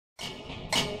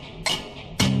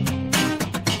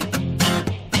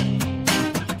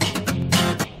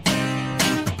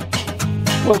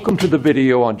Welcome to the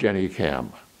video on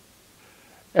GenICam.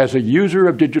 As a user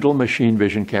of digital machine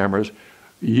vision cameras,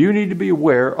 you need to be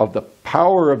aware of the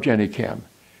power of GenICam,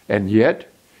 and yet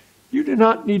you do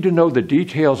not need to know the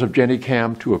details of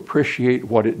GenICam to appreciate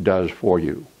what it does for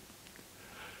you.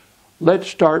 Let's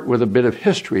start with a bit of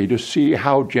history to see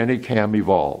how GenICam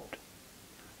evolved.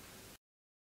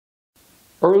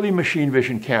 Early machine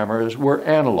vision cameras were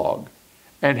analog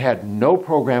and had no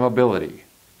programmability.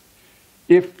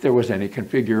 If there was any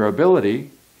configurability,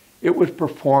 it was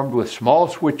performed with small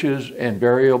switches and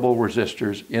variable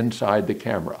resistors inside the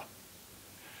camera.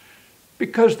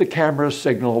 Because the camera's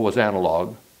signal was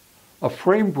analog, a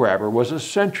frame grabber was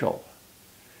essential.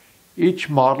 Each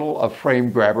model of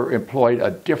frame grabber employed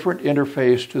a different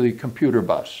interface to the computer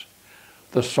bus.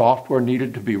 The software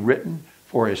needed to be written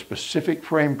for a specific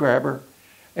frame grabber,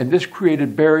 and this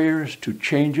created barriers to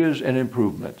changes and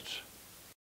improvements.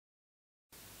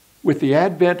 With the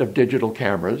advent of digital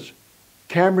cameras,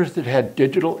 cameras that had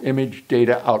digital image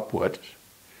data outputs,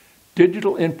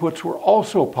 digital inputs were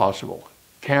also possible.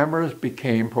 Cameras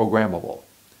became programmable.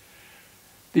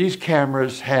 These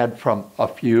cameras had from a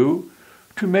few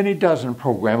to many dozen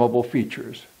programmable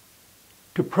features.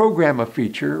 To program a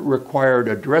feature required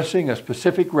addressing a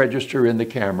specific register in the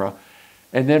camera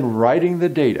and then writing the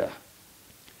data.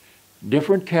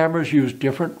 Different cameras used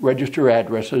different register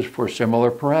addresses for similar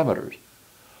parameters.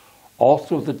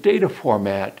 Also, the data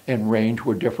format and range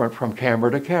were different from camera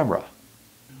to camera.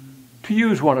 To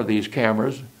use one of these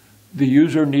cameras, the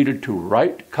user needed to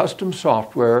write custom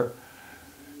software.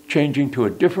 Changing to a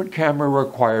different camera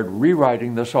required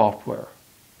rewriting the software.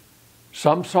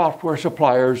 Some software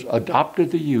suppliers adopted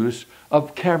the use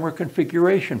of camera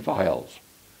configuration files.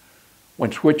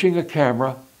 When switching a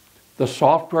camera, the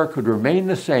software could remain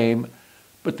the same,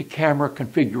 but the camera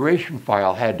configuration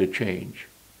file had to change.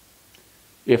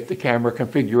 If the camera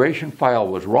configuration file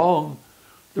was wrong,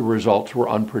 the results were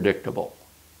unpredictable.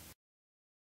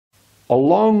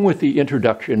 Along with the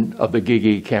introduction of the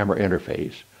GigE camera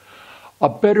interface, a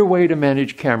better way to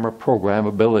manage camera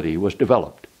programmability was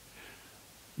developed.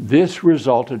 This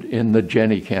resulted in the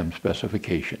GenICam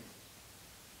specification.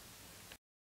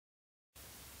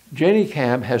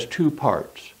 GenICam has two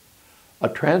parts, a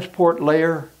transport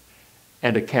layer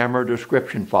and a camera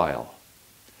description file.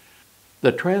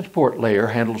 The transport layer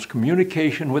handles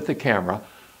communication with the camera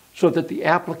so that the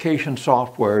application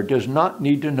software does not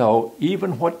need to know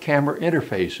even what camera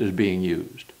interface is being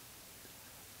used.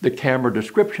 The camera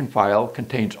description file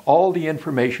contains all the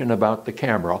information about the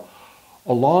camera,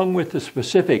 along with the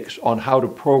specifics on how to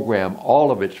program all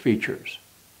of its features.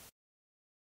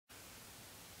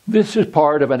 This is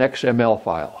part of an XML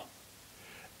file.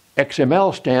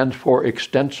 XML stands for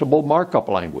Extensible Markup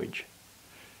Language.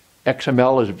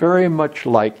 XML is very much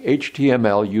like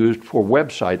HTML used for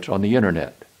websites on the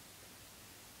internet.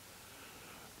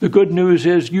 The good news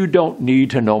is you don't need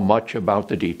to know much about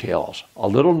the details. A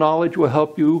little knowledge will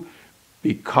help you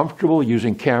be comfortable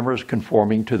using cameras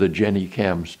conforming to the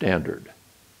GenICam standard.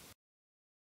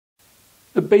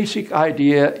 The basic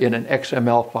idea in an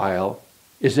XML file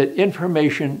is that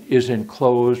information is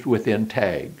enclosed within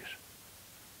tags.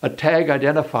 A tag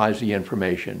identifies the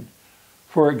information.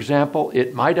 For example,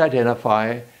 it might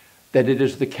identify that it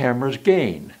is the camera's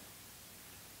gain.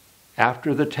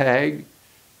 After the tag,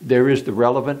 there is the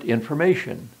relevant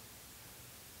information.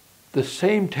 The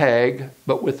same tag,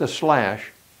 but with a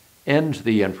slash, ends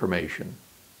the information.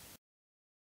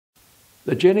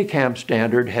 The GenICam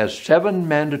standard has 7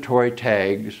 mandatory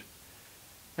tags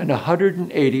and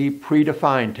 180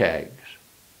 predefined tags.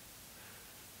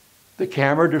 The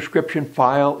camera description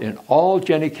file in all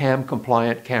GenICam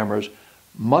compliant cameras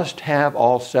must have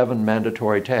all 7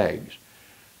 mandatory tags.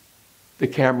 The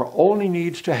camera only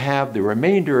needs to have the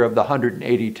remainder of the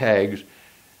 180 tags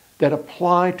that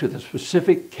apply to the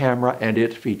specific camera and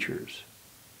its features.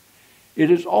 It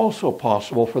is also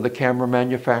possible for the camera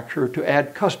manufacturer to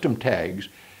add custom tags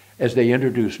as they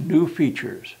introduce new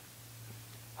features.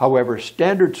 However,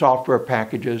 standard software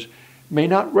packages may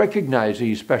not recognize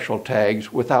these special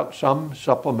tags without some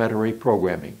supplementary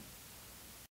programming.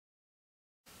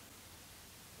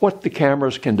 What the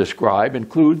cameras can describe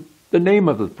include the name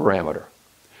of the parameter,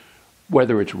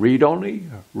 whether it's read-only,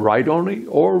 write-only,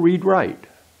 or read-write,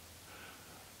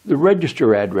 the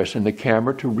register address in the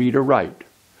camera to read or write,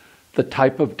 the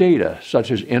type of data, such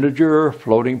as integer,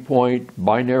 floating point,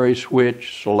 binary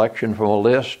switch, selection from a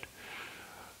list,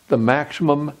 the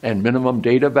maximum and minimum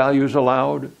data values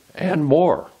allowed, and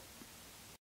more.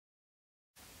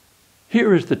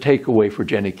 Here is the takeaway for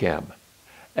GenICam.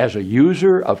 As a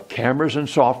user of cameras and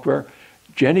software,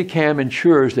 GenICam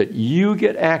ensures that you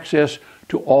get access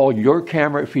to all your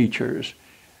camera features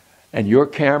and your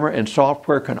camera and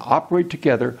software can operate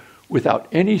together without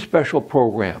any special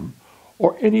program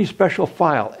or any special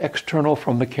file external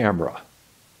from the camera.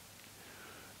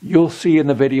 You'll see in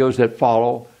the videos that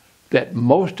follow that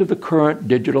most of the current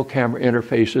digital camera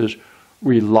interfaces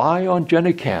rely on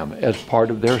GenICam as part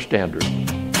of their standard.